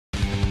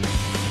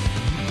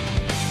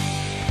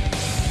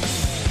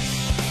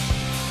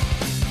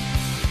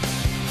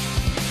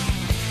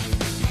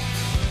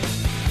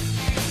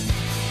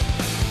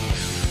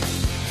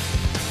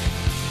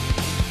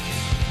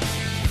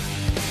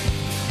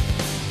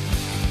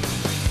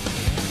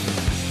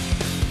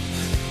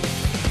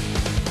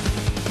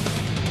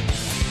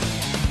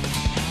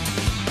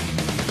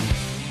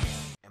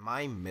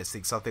I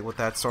missing something with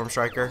that, Storm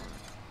Striker?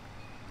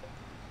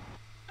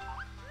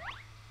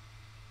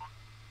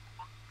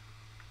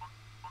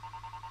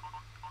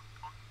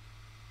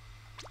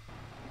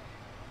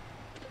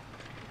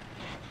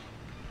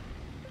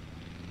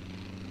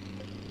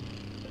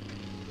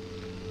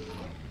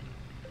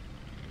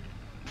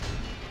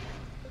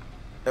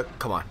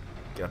 Come on,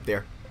 get up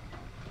there.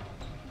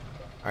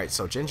 Alright,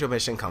 so Jinjo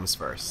mission comes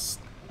first.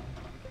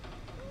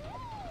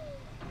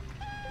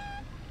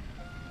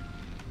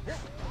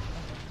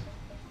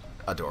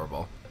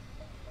 Adorable.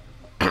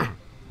 Come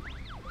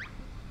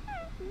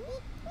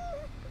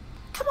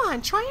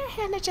on, try your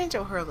hand at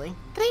Jinjo Hurley.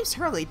 The name's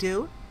Hurley,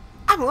 dude.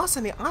 I'm lost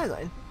on the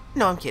island.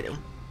 No, I'm kidding.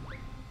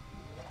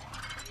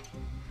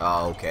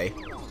 Oh, okay.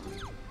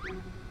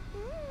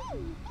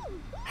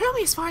 Hurl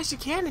me as far as you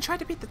can and try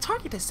to beat the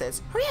target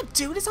distance. Hurry up,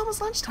 dude. It's almost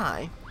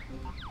lunchtime.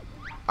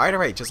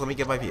 Alright, just let me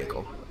get my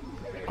vehicle.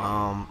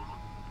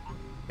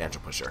 Banjo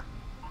Pusher.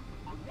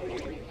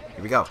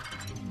 Here we go.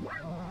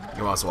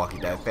 You're also a Walking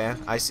Dead fan?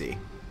 I see.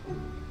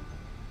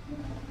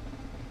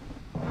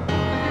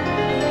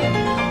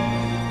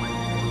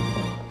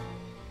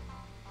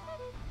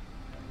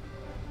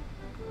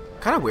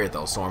 Kind of weird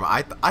though, Storm.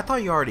 I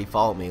thought you already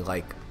followed me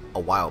like a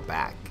while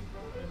back.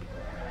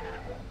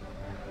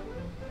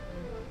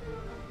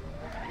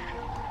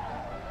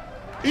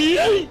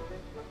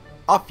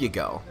 Off you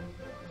go.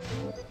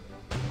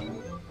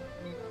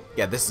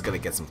 Yeah, this is gonna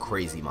get some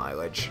crazy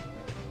mileage.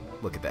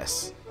 Look at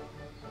this.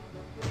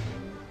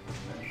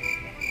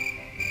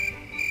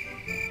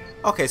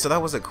 Okay, so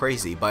that wasn't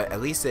crazy, but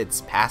at least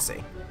it's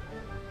passing.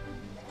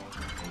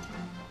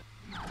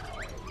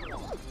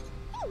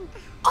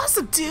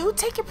 Awesome, dude.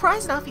 Take your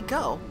prize and off you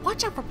go.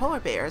 Watch out for polar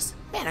bears.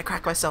 Man, I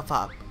cracked myself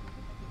up.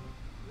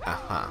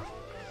 Uh-huh.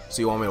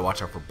 So you want me to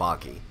watch out for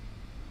Boggy?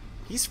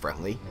 He's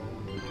friendly.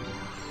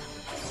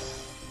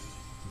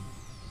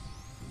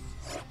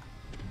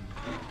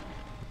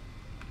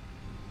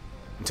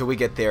 Until we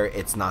get there,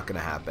 it's not gonna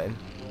happen.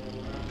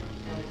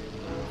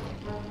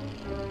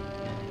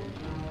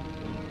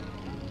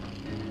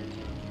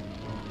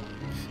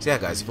 So yeah,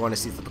 guys, if you want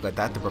to see something like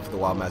that, the Breath of the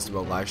Wild Master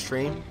Build live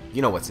stream,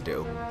 you know what to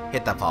do.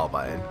 Hit that follow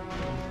button.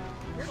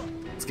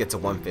 Let's get to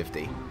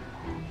 150.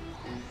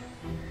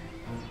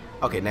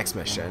 Okay, next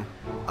mission.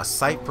 A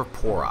Sight for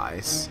Poor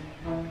Eyes.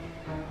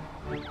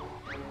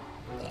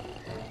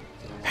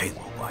 Hey,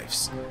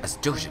 lowlifes. As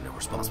diligent and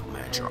responsible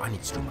manager, I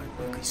need to do my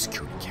weekly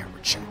security camera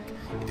check.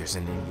 If there's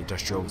any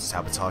industrial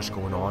sabotage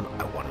going on,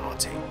 I want it on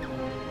tape.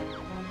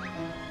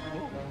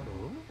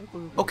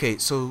 Okay,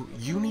 so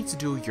you need to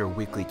do your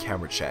weekly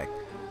camera check.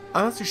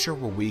 I'm not too sure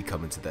where we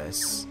come into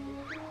this.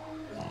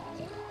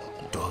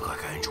 Do I look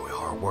like I enjoy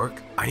hard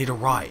work? I need a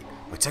ride.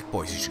 My tech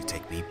boys usually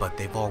take me, but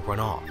they've all run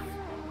off.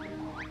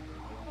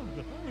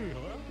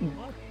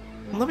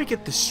 Let me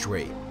get this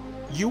straight.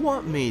 You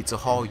want me to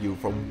haul you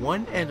from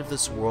one end of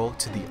this world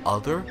to the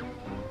other?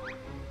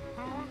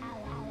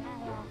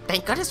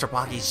 Thank goodness for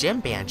Boggy's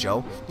gym,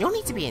 Banjo. You'll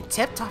need to be in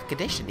tip-top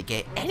condition to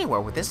get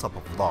anywhere with this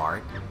level of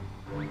lard.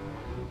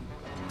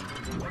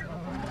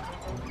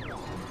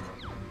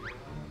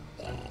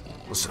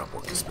 Listen up,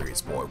 work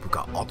experience boy. We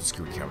got all the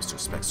security cameras to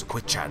inspect, so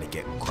quit chatting and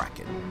get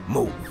cracking.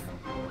 Move!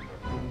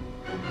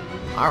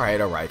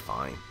 Alright,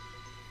 fine.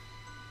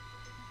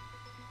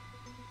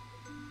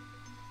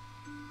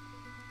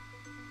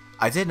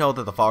 I did know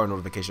that the follower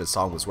notification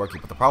song was working,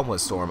 but the problem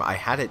was, Storm, I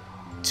had it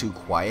too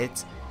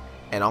quiet,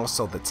 and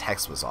also the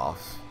text was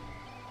off.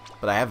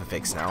 But I have it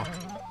fixed now.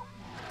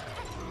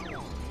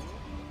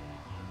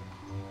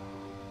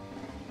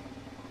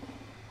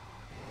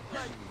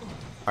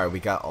 Alright,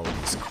 we got all of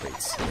these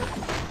crates here.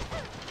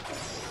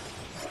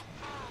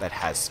 That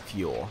has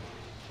fuel.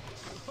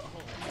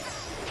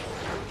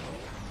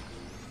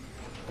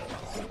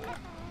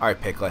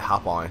 Alright, Piglet,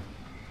 hop on.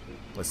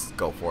 Let's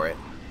go for it.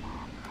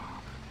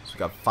 So we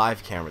got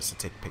 5 cameras to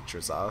take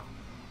pictures of.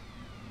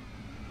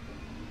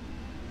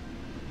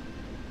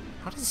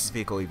 How does this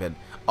vehicle even...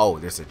 Oh,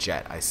 there's a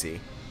jet, I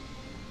see.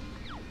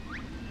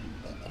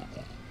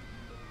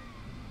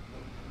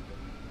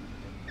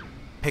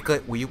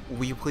 Piglet, will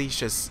you please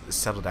just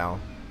settle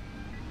down?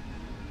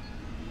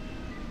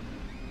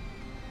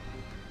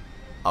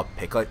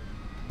 Piglet?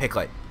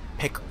 Piglet.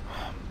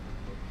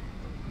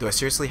 Do I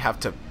seriously have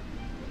to...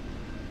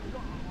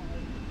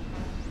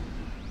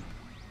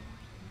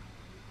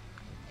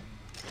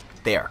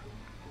 There.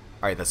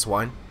 Alright, that's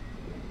one.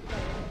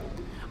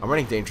 I'm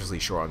running dangerously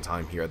short on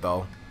time here,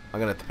 though.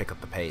 I'm gonna have to pick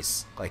up the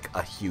pace. Like,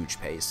 a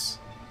huge pace.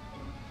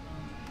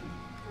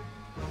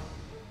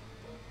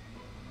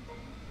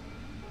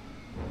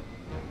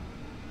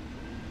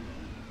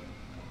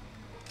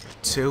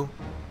 Two.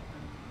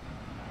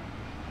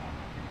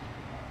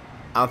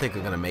 I don't think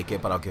I'm gonna make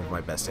it, but I'll give it my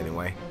best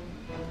anyway.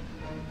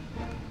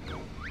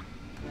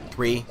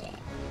 3.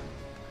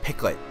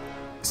 Piglet,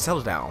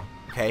 settle down,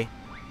 okay?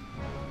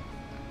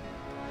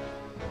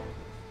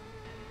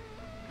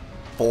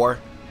 4.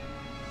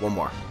 One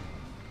more.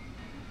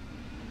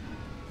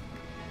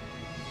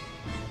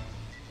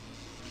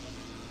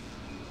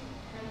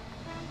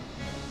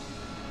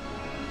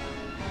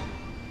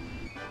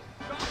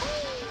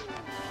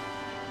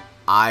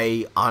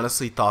 I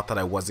honestly thought that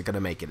I wasn't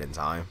gonna make it in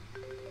time.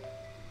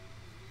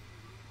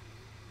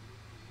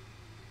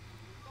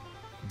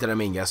 Did I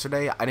mean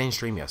yesterday? I didn't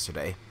stream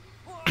yesterday.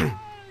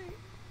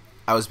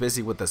 I was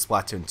busy with the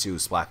Splatoon 2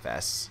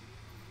 Splatfest.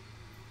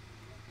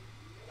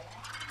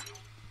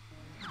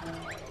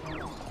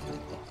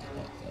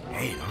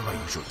 Hey, none of my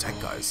usual tech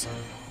guys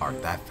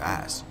aren't that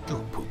fast.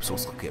 You poops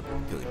looks like you're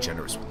feeling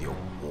generous with your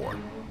reward.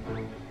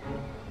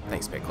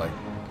 Thanks, Big Clay.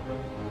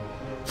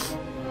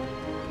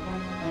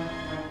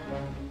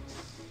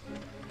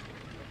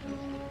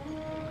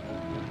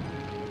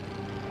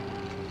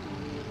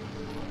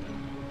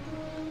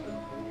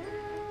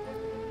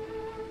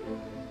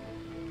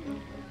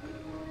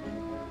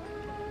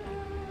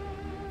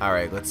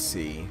 Alright, let's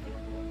see.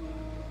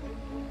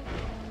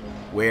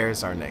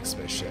 Where's our next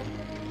mission?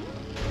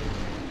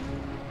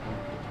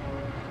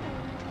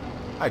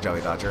 Hi,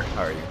 Jolly Dodger.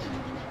 How are you?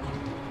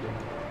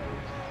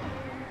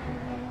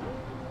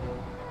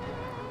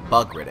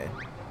 Bug ridden.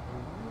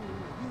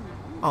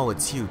 Oh,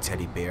 it's you,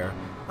 Teddy Bear.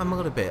 I'm a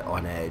little bit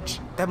on edge.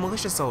 That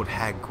malicious old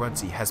hag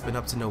Grunty has been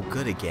up to no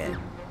good again.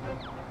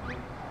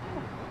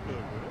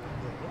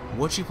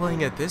 What you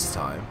playing at this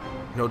time?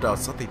 No doubt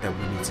something that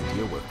we need to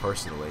deal with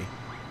personally.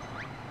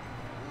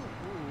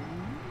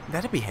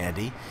 That'd be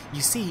handy.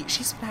 You see,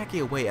 she's been hacking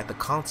away at the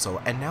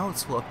console and now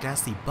it's full of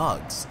nasty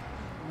bugs.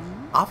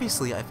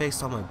 Obviously, I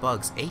fixed all my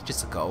bugs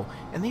ages ago,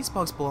 and these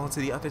bugs belong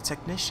to the other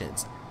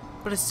technicians,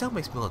 but it still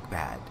makes me look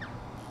bad.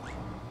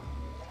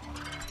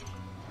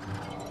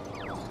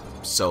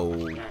 So,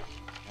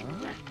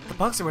 the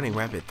bugs are running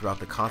rampant throughout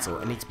the console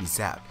and need to be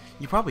zapped.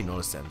 You probably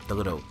noticed them, the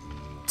little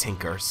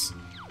tinkers.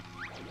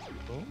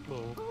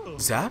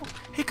 Zap?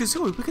 Hey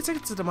Kazooie, we can take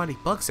it to the mighty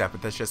bug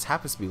zapper that just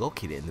happens to be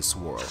located in this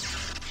world.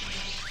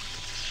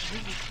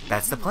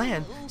 That's the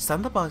plan.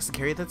 Stun the bugs to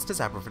carry them to the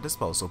zapper for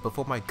disposal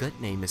before my good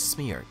name is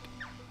smeared.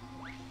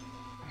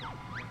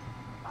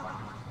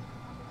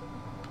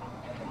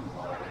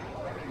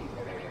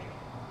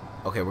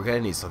 Okay, we're gonna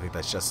need something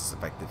that's just as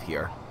effective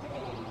here.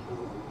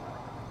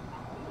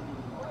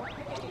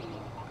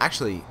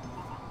 Actually,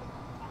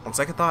 on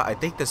second thought, I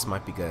think this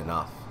might be good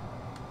enough.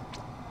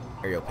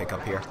 Aerial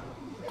pickup here.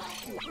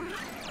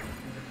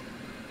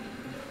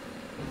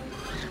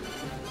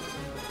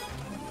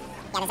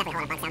 Yeah, there's definitely a whole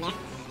lot of bugs down there.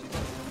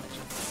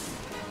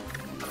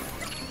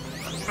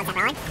 Bugs are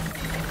rolling.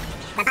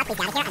 The bug, please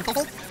get out of here. I'm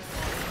busy.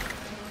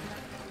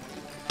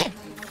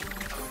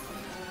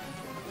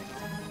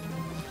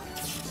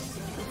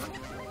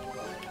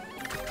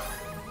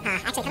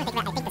 Actually, come to think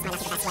of it, I think this might not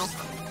be the best way.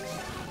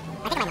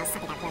 I think I might know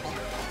something that will be.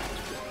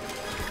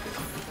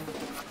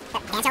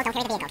 But, Banjo, don't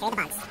carry the vehicle, carry the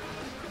bugs.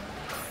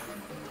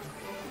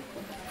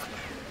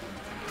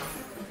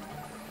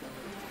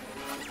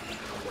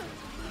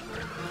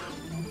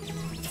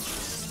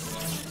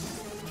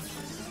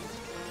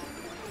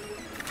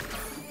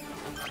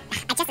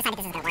 I just decided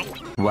this isn't gonna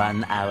work.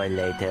 1 hour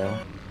later.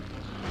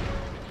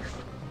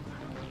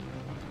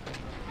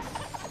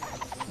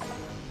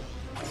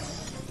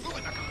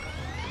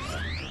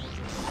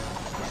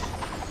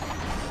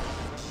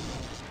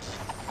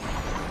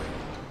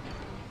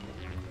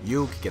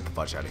 You can get the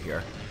fudge out of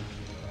here.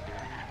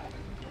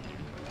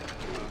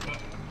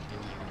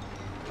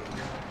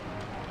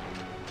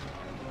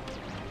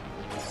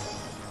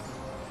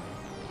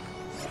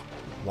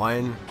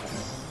 One,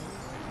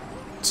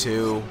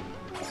 2,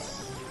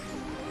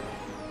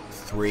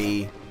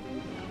 3.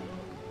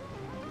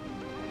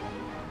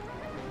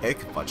 It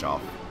can fudge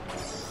off.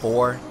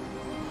 4,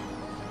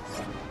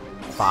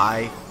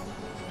 5.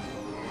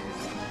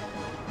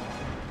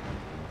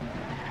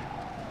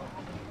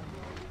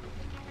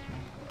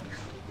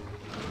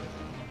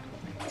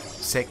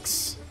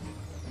 6,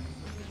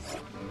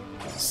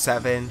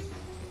 7,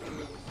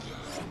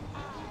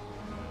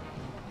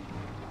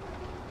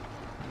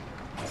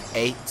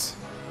 8.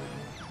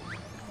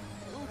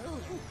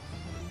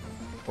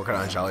 Working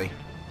on Jelly.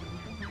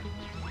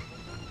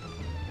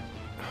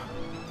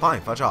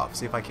 Fine, fudge off.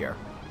 See if I care.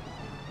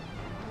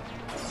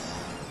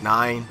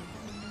 9.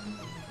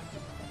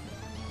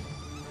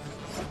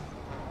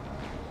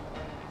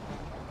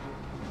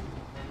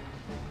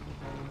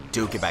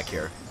 Dude, get back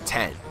here.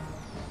 10.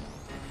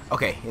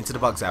 Okay, into the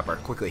bug zapper,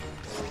 quickly.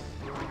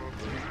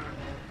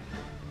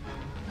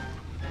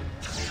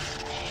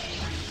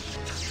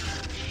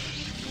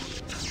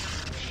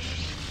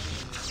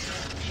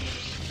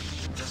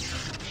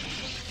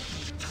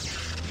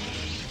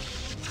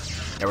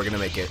 Yeah, we're gonna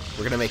make it.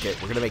 We're gonna make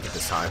it. We're gonna make it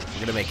this time.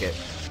 We're gonna make it.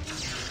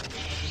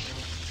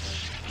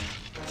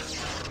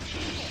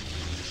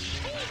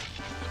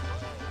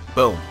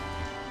 Boom.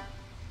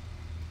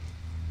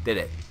 Did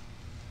it.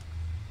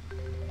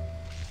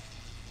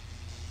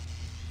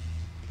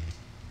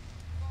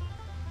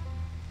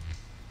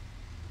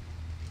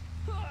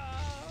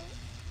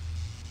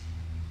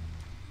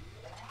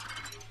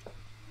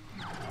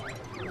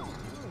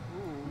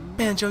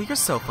 Banjo, you're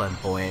so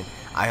flamboyant.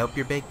 I hope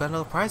your big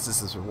bundle of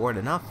prizes is reward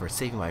enough for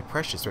saving my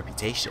precious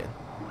reputation.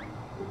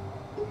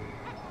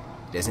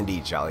 It is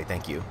indeed, Jolly,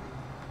 thank you.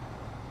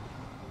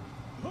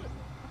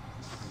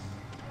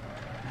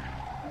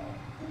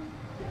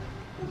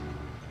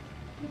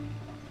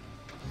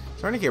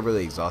 Starting to get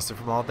really exhausted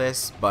from all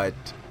this, but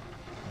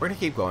we're gonna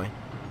keep going.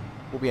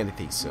 We'll be ending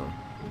things soon.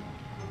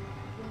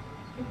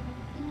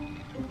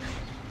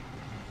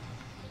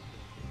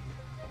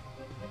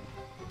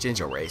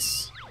 Ginger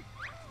race.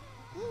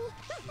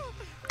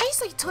 I used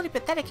to be totally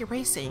pathetic at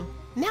racing.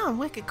 Now I'm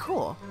wicked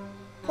cool.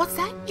 What's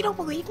that? You don't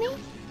believe me?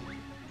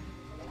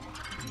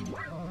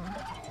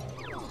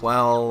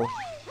 Well,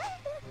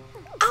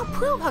 I'll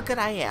prove how good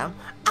I am.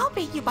 I'll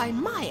beat you by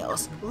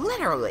miles,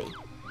 literally.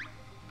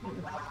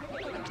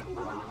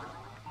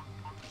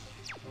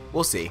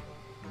 we'll see.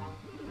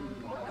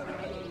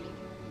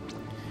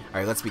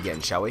 Alright, let's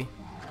begin, shall we?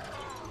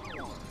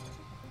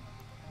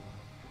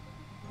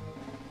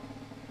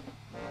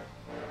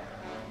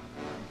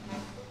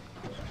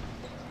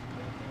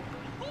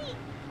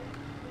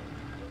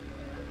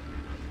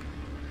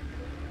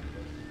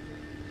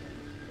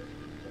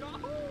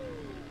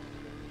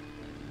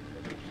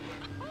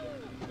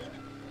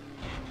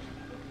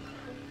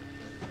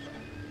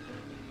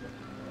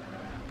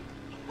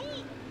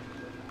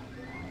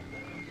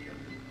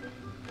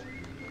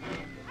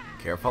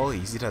 Careful,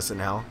 easy does it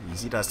now.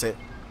 Easy does it.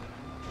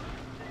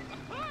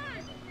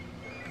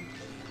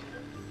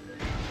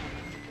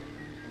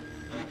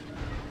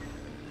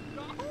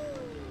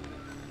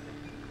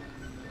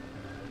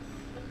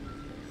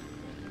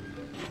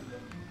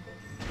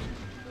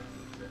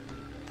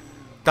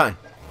 Done.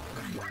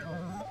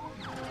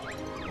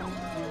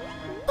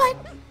 But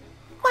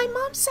my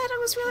mom said I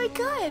was really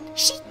good.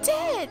 She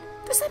did.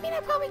 Does that mean I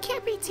probably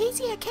can't beat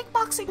TT at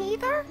kickboxing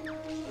either?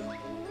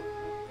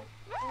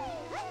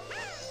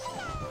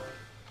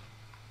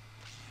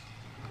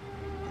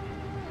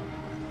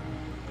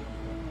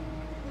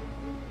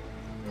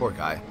 Poor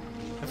guy.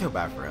 I feel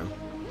bad for him.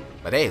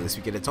 But hey, at least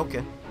we get a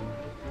token.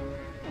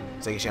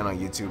 Second channel on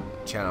YouTube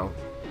channel.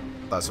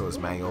 Thought so was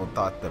manual.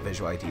 Thought the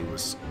visual ID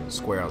was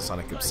Square on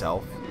Sonic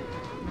himself.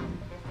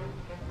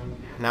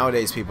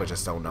 Nowadays, people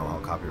just don't know how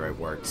copyright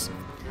works.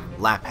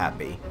 Lap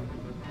happy.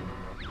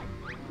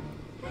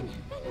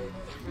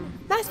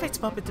 Not expect to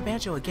bump into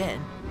Banjo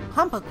again.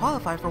 Humbug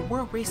qualified for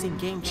World Racing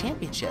Game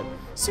Championship.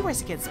 Soon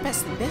race against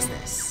Best in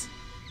Business.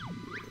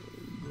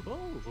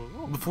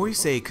 Before you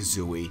say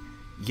Kazooie,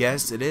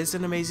 yes, it is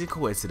an amazing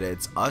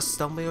coincidence us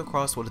stumbling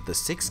across one of the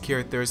 6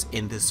 characters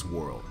in this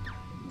world.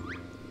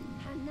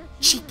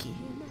 Cheeky.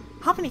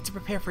 Hoping to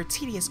prepare for a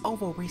tedious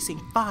Oval Racing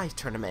 5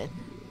 tournament.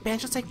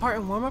 Banjo take part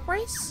in warm-up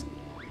race?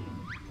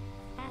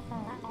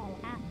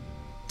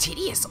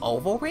 Tedious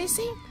Oval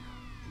Racing?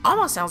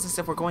 Almost sounds as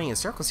if we're going in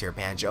circles here,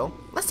 Banjo.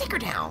 Let's take her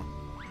down.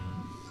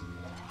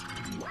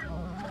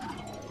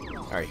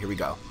 Alright, here we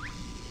go.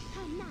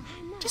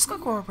 Just go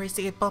warm-up race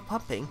to get butt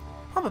pumping.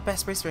 I'm the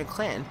best racer in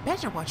clan.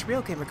 Banjo watch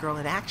real gamer girl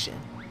in action.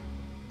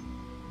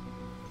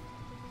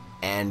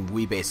 And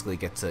we basically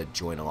get to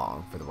join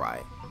along for the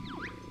ride.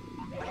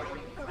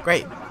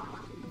 Great.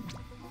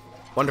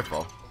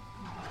 Wonderful.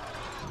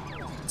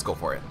 Let's go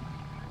for it.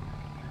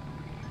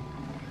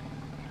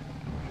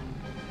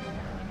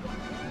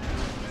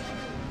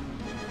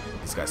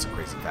 These guys are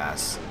crazy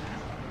fast.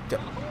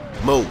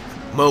 Move,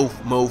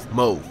 move, move,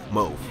 move,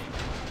 move.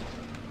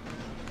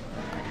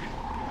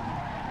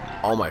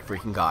 Oh my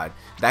freaking god.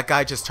 That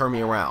guy just turned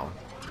me around.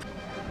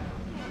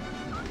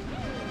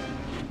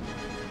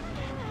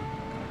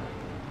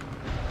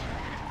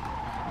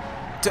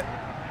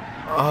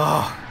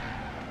 Oh.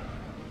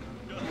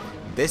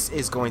 This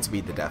is going to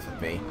be the death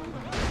of me.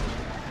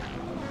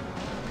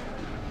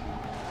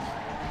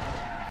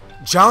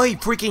 Jolly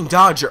freaking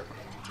Dodger!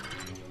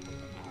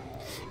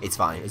 It's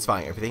fine, it's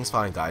fine. Everything's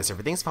fine, guys.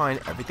 Everything's fine.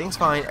 Everything's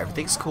fine.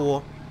 Everything's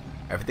cool.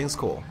 Everything's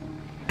cool.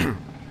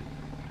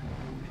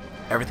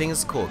 Everything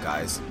is cool,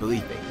 guys.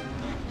 Believe me.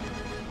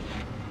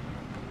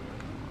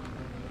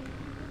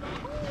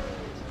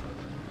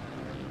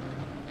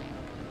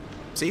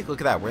 See, look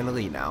at that. We're in the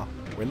lead now.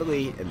 We're in the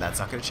lead, and that's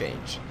not going to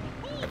change.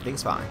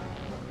 Everything's fine.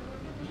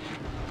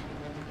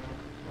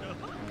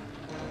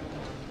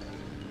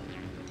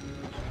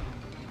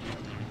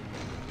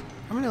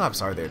 How many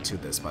laps are there to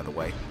this, by the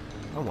way?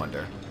 I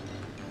wonder.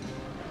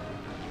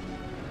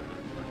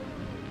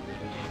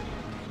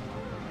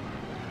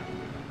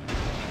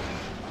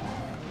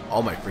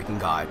 Oh my freaking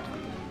god.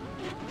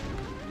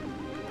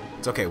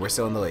 It's okay, we're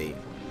still in the lead.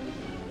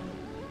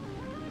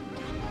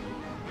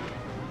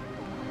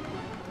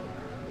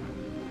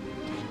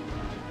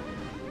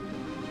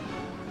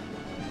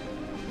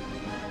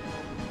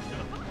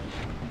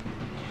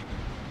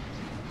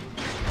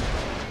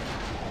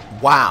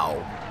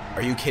 Wow.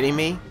 Are you kidding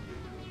me?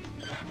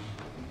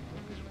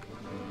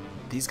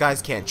 These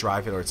guys can't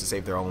drive in order to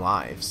save their own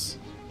lives.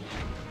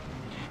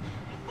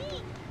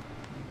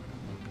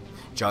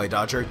 Jolly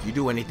Dodger, you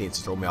do anything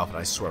to throw me off and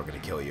I swear I'm gonna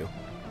kill you.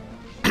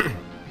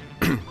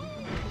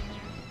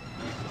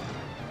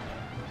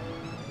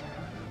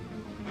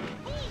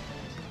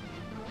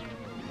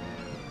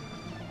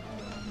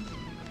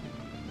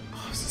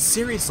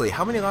 Seriously,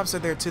 how many laps are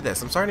there to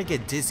this? I'm starting to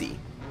get dizzy.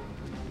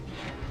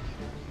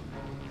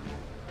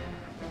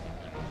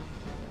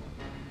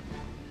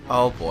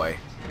 Oh boy.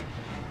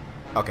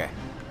 Okay.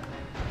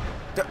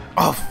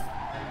 Oh,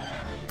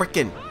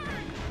 freaking...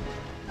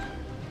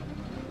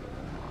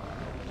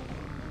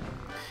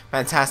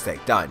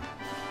 Fantastic. Done.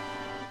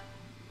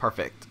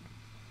 Perfect.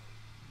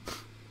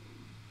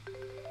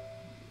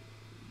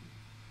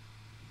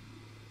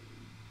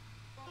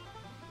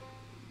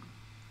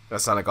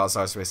 That's Sonic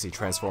All-Stars basically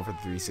transformed for the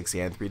 360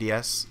 and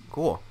 3DS.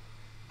 Cool.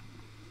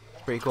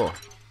 Pretty cool.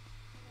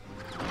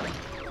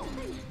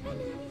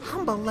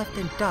 Humble left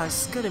in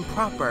dust, good and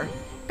proper.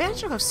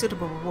 Banjo have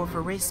suitable reward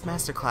for race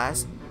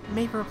masterclass.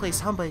 May replace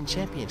Humble in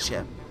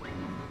championship.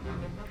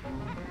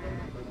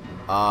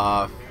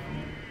 I'd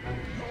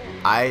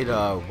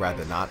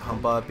rather not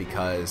Humba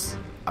because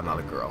I'm not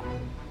a girl.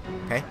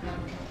 Okay?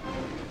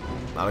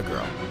 Not a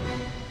girl.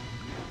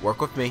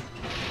 Work with me.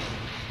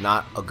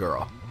 Not a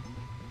girl.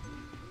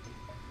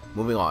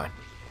 Moving on.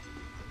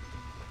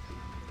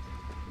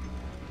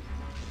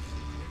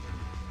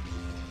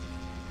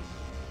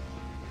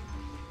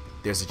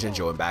 There's a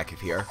Jinjo in back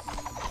of here.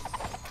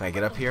 Can I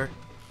get up here?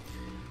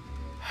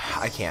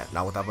 I can't.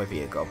 Not without my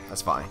vehicle.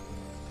 That's fine.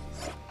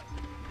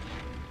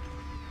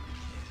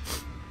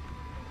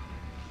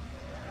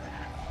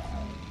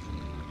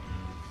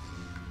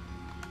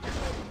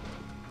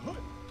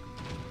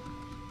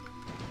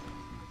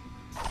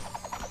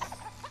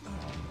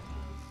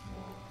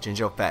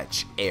 Jinjo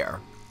fetch. Air.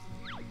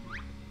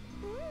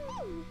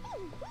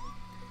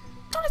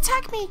 Don't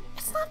attack me!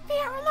 It's not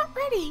fair, I'm not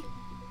ready!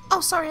 Oh,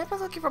 sorry, I've been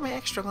looking for my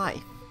extra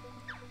life.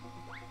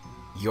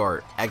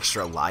 Your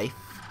extra life?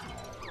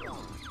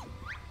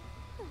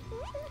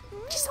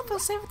 Just don't feel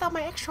safe without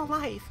my extra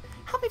life.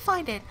 Help me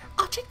find it.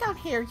 I'll check down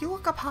here, you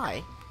look up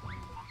high.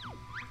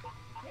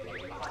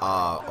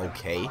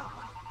 Okay.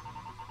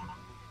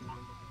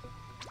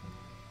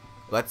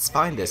 Let's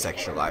find this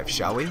extra life,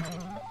 shall we?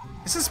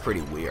 This is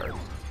pretty weird.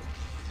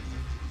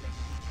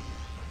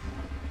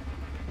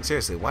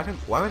 Seriously, why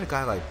would a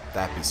guy like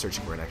that be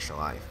searching for an extra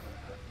life?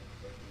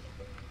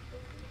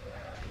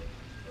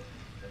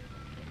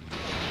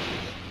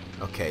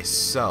 Okay,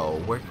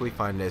 so where can we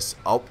find this?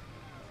 Oh,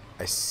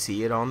 I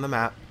see it on the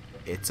map.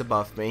 It's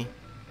above me.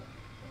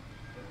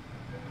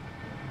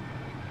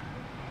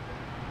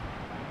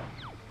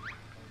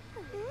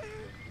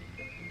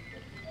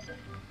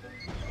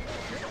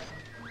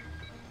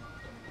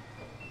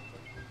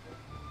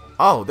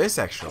 Oh, this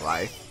extra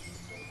life.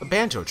 A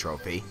Banjo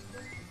trophy.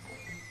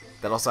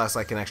 That also acts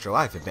like an extra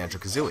life in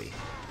Banjo-Kazooie.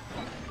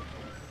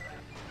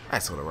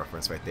 Nice little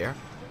reference right there.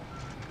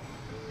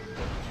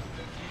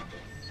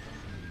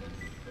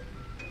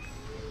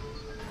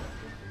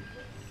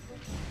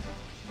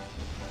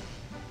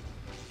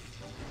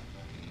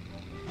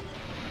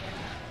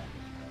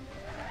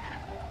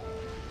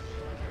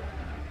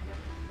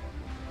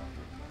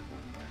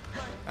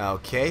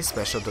 Okay,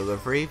 special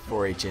delivery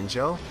for a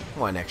Jinjo.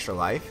 1 extra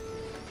life.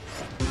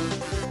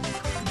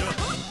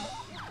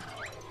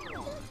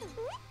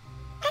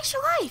 Extra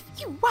life!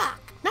 You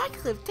rock! Now I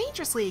can live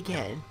dangerously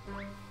again.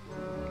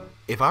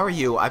 If I were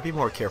you, I'd be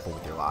more careful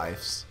with your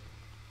lives.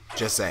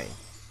 Just saying.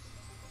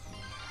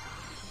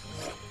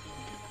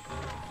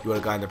 You would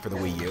have gotten it for the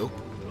Wii U?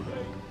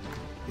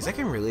 Is that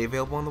game really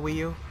available on the Wii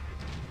U?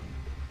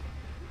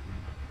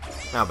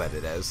 I'll bet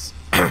it is.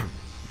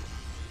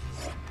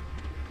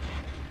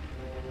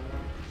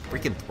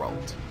 Freaking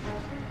throat.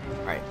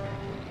 Alright.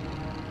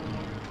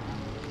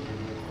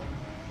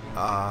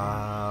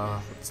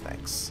 What's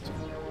next?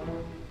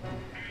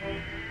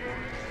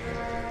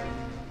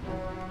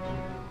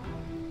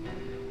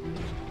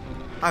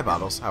 Hi,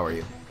 Bottles. How are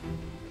you?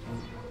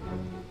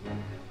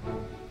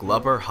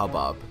 Glubber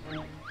Hubbub.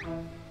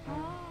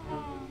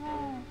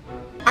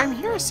 I'm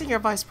here as Senior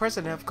Vice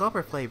President of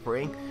Glubber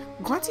Flavoring.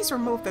 Grunty's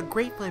removed the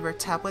Great Flavor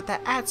tablet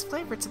that adds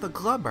flavor to the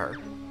Glubber.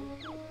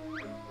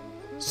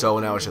 So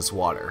now it's just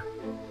water.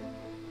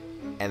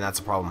 And that's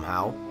a problem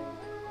how?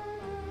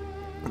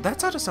 That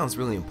title sounds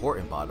really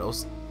important,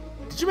 Bottles.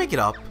 Did you make it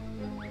up?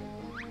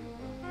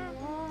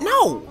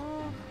 No!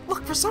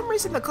 Look, for some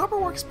reason the Glubber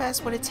works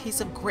best when it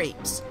tastes of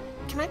grapes.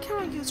 Can I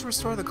count on you to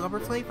restore the Glubber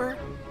flavor?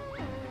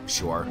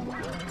 Sure.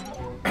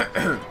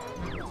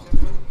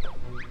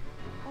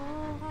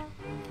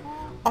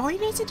 All you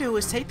need to do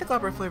is take the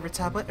Glubber flavor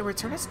tablet and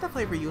return it to the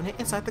flavor unit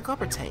inside the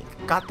Glubber tank.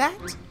 Got that?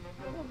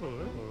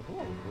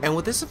 And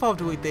would this involve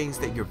doing things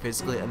that you're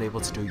physically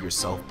unable to do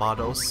yourself,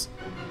 Bottles?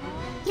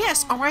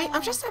 Yes, alright,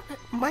 I'm just a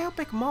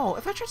myopic mole.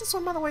 If I tried to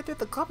swim all the way through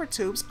the Glubber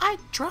tubes, I'd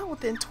drown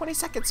within 20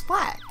 seconds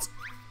flat.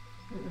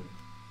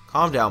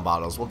 Calm down,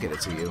 Bottles. We'll get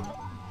it to you.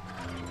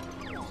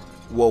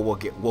 We'll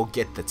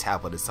get the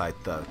tablet inside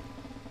the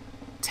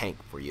tank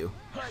for you.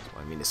 That's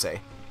what I mean to say.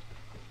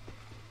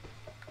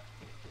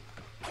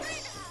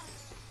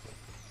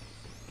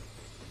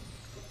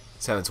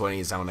 $720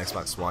 is down on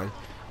Xbox One.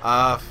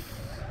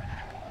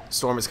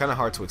 Storm is kind of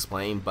hard to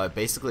explain, but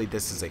basically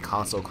this is a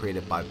console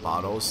created by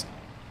Bottles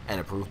and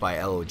approved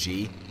by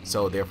LOG,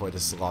 so therefore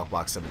this is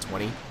Logbox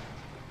 720. Of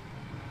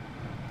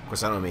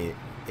course,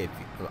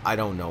 I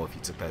don't know if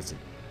you took that as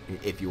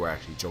if you were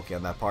actually joking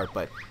on that part,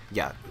 but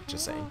yeah,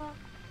 just saying.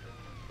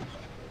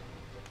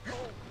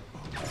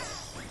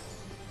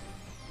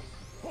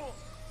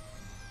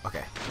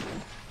 Okay.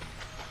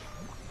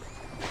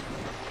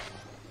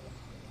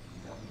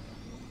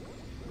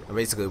 And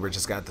basically, we're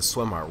just got to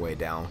swim our way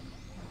down.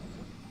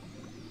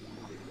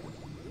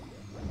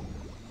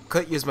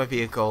 Could use my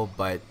vehicle,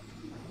 but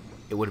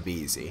it would be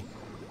easy.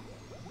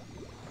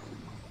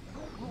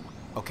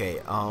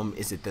 Okay,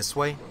 is it this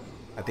way?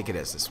 I think it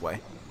is this way.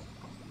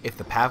 If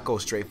the path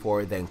goes straight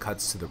forward, then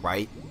cuts to the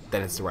right,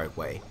 then it's the right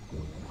way.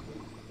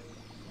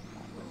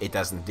 It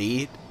does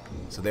indeed,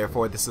 so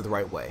therefore this is the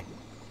right way.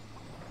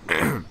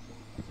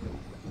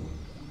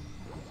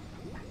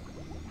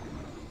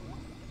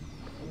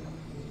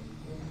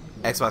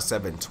 Xbox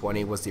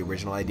 720 was the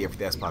original idea for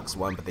the Xbox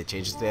One, but they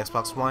changed it to the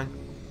Xbox One?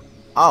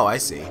 Oh, I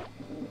see.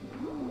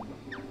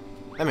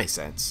 That makes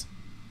sense.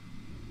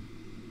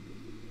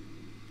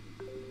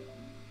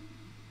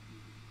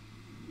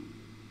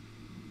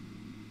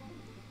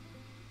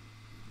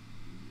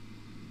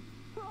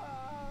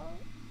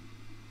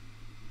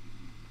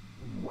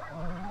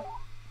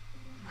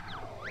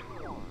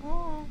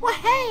 Well,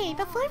 hey,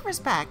 the flavor's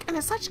back, and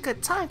it's such a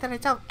good time that I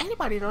doubt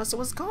anybody noticed it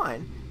was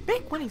gone.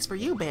 Big winnings for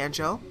you,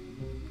 Banjo.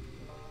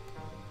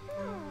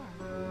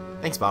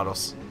 Thanks,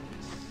 Bottles.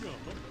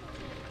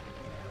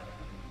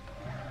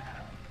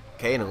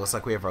 Okay, and it looks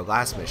like we have our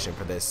last mission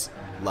for this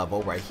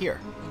level right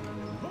here.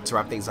 To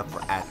wrap things up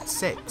for Act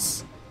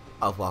 6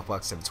 of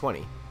Logbox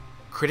 720.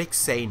 Critics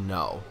say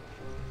no.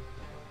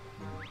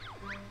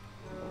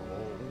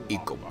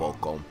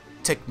 Iko-boko.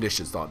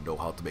 Technicians don't know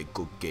how to make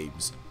good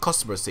games.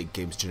 Customers say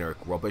games generic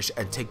rubbish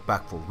and take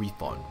back for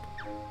refund.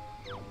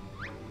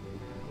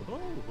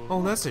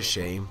 Oh, that's a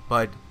shame,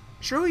 but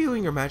surely you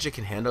and your magic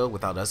can handle it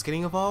without us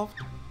getting involved?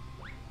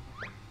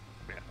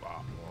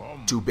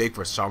 Too big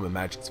for Shaman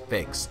Magic's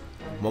fix.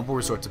 One will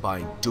resort to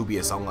buying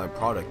dubious online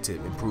product to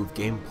improve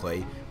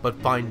gameplay, but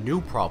find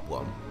new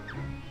problem.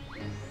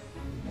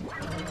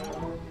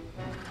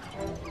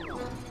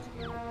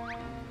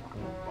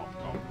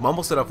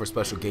 Mumble set up for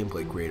special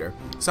gameplay creator.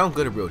 Sound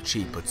good and real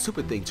cheap, but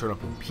stupid thing turn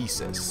up in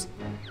pieces.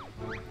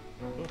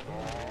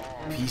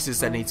 Pieces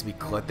that need to be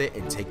collected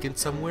and taken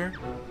somewhere?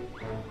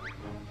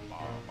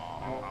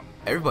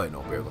 Everybody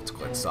knows we're able to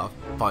collect stuff.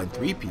 Find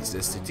 3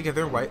 pieces, stick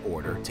together in right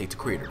order, take the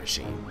creator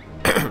machine.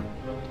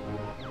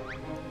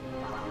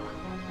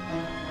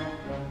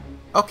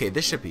 Okay,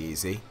 this should be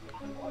easy.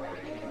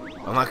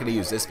 I'm not gonna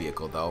use this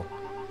vehicle though.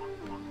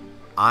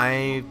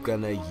 I'm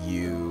gonna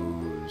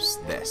use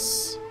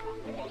this.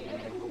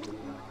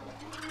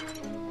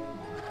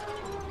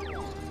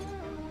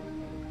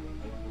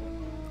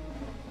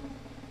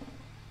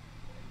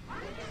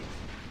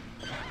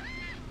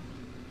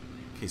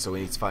 Okay, so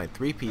we need to find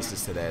 3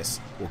 pieces to this.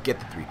 We'll get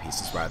the 3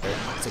 pieces rather.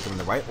 Take them in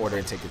the right order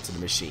and take it to the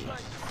machine.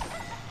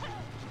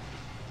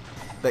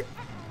 But,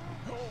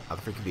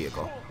 out the freaking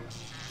vehicle.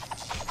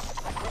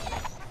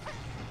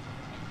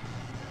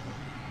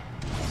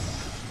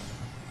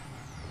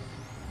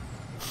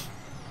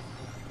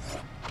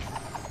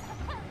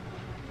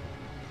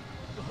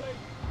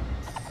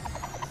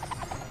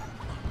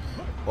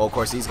 Well, of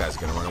course, these guys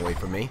are gonna run away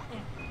from me,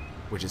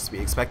 which is to be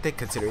expected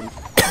considering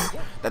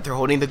that they're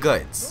holding the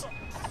goods.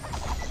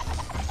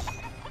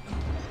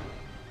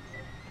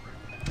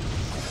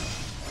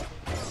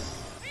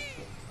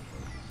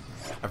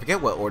 I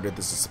forget what order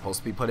this is supposed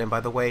to be put in,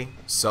 by the way,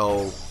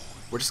 so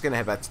we're just gonna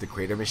head back to the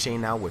creator machine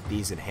now with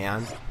these in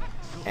hand,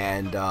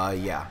 and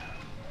yeah,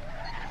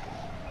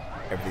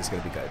 everything's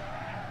gonna be good.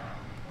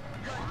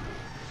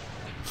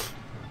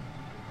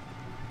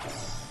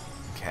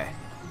 Okay.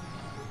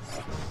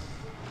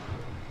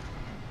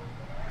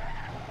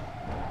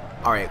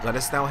 Alright, let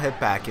us now head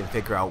back and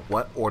figure out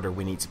what order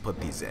we need to put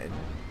these in.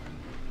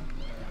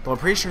 Though I'm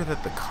pretty sure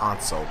that the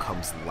console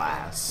comes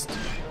last.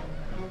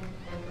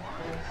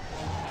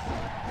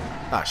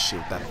 Ah,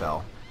 shoot, that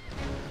fell.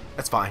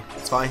 That's fine,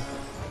 it's fine.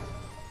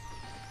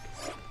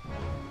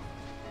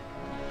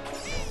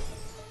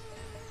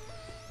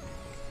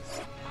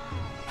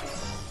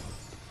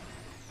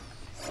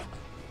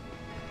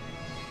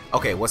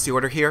 Okay, what's the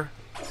order here?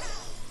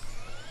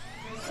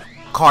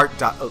 Cart,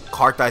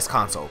 dice,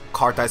 console.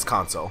 Cart, dice,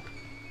 console.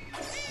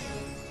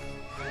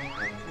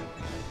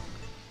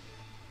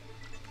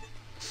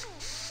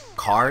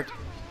 Cart,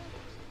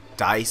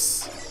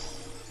 dice,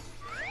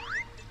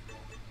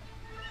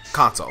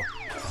 console.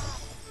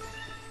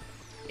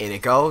 In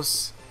it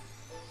goes.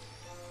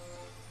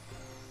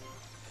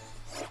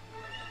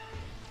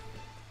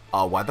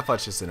 Oh, why the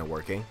fudge isn't it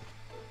working?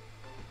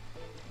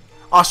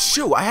 Oh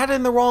shoot, I had it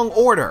in the wrong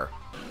order.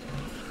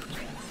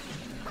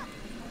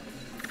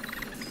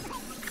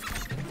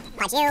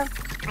 Punch you.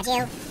 Punch you.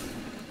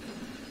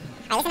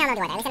 Alright, listen, I don't know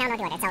the order. Listen, I don't know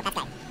the order, so that's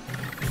good.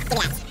 Give me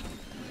that.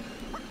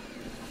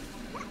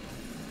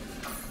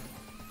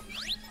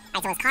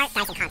 Alright, so it's cart,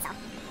 dice, and console.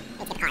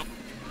 Let's get the cart.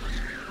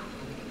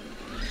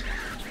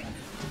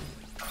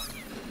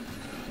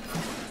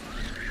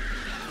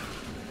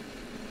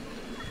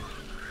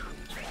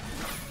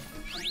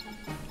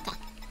 Okay.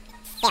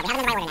 There, we have them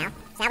in the right order now.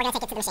 So now we're going to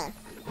take it to the machine.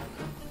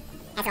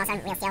 And so also,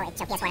 Real Steel, it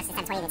showed PS4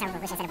 720 to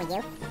determine which instead of Wii U.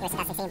 It was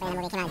 2016, but then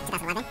the movie came out in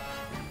 2011.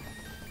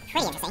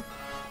 Pretty interesting.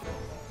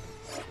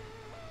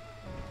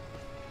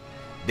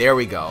 There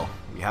we go.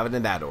 We have it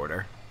in that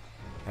order.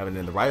 We have it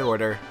in the right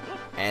order.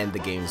 and the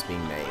game's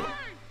being made.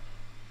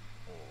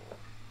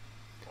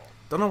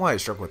 Don't know why I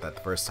struggled with that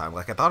the first time.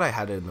 Like, I thought I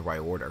had it in the right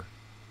order.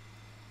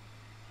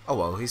 Oh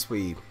well, at least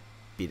we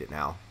beat it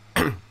now.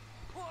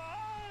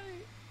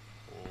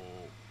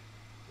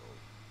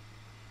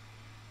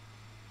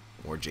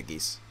 More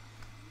jiggies.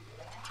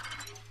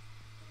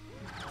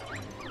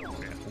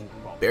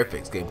 Bear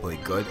fixed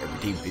gameplay good and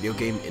redeemed video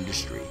game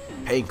industry.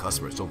 Paying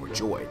customers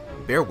overjoyed.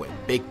 Bear win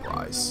big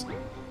prize.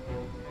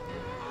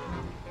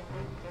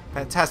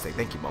 Fantastic,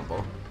 thank you,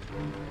 Mumbo.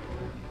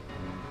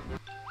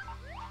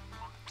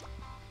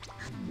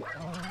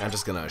 I'm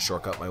just gonna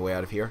shortcut my way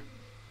out of here.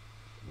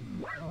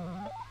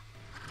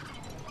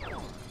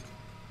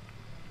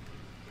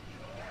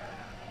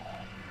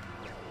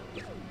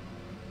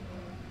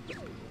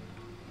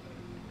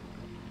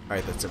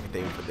 Alright, that's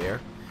everything for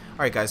there.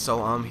 Alright guys,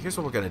 so here's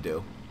what we're gonna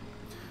do.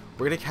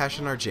 We're gonna cash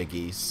in our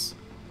jiggies.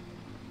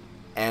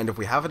 And if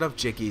we have enough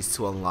jiggies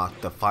to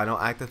unlock the final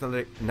act of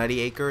the Nutty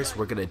Acres,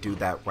 we're gonna do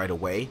that right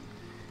away.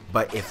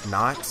 But if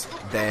not,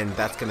 then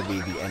that's gonna be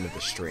the end of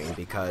the stream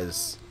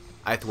because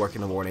I have to work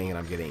in the morning and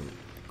I'm getting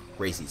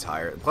crazy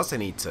tired. And plus I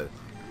need to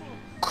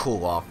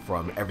cool off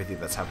from everything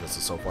that's happened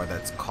so far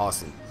that's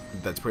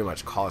pretty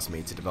much caused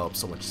me to develop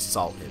so much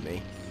salt in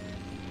me.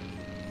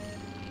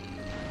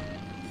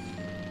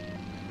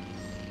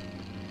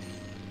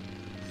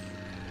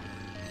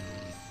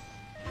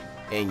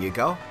 In you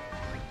go.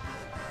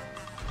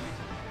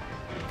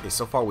 Okay,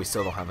 so far we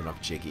still don't have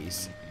enough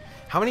jiggies.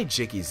 How many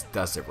jiggies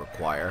does it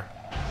require?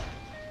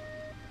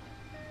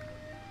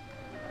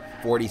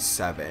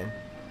 47.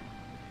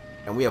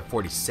 And we have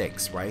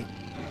 46, right?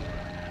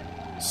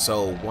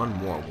 So one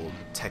more will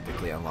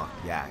technically unlock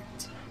the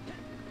act.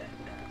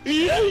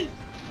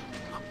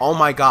 Oh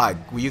my god,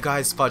 will you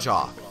guys fudge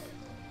off?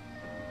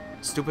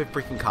 Stupid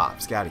freaking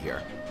cops, get out of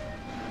here.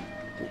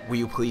 Will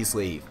you please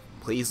leave?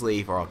 Please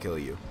leave or I'll kill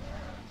you.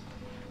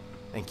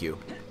 Thank you.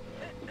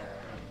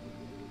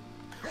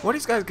 What are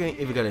these guys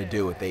even gonna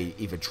do if they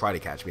even try to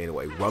catch me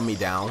anyway? Run me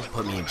down?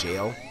 Put me in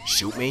jail?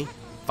 Shoot me?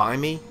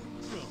 Find me?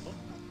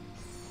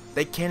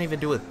 They can't even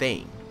do a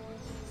thing.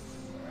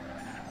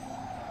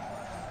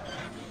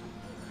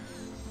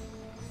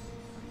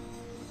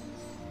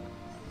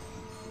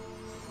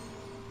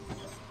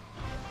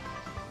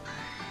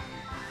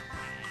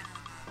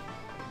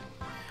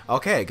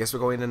 Okay, I guess we're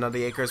going to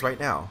Nutty Acres right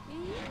now.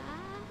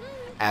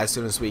 As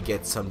soon as we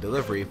get some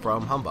delivery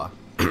from Humba.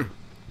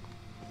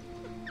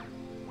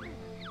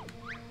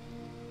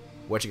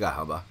 What you got,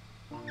 Humba?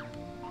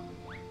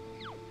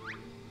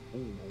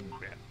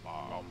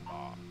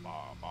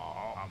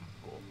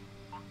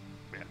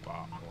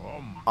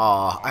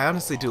 Aw, I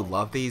honestly do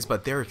love these,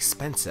 but they're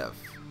expensive.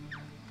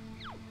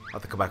 I'll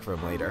have to come back for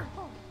them later.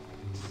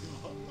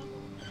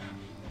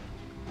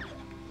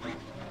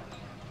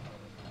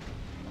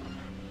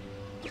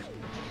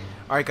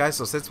 Alright guys,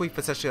 so since we've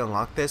essentially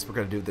unlocked this, we're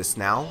going to do this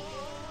now.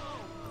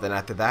 Then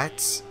after that,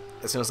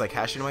 as soon as I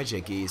cash in my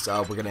jiggies,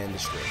 we're going to end the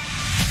stream.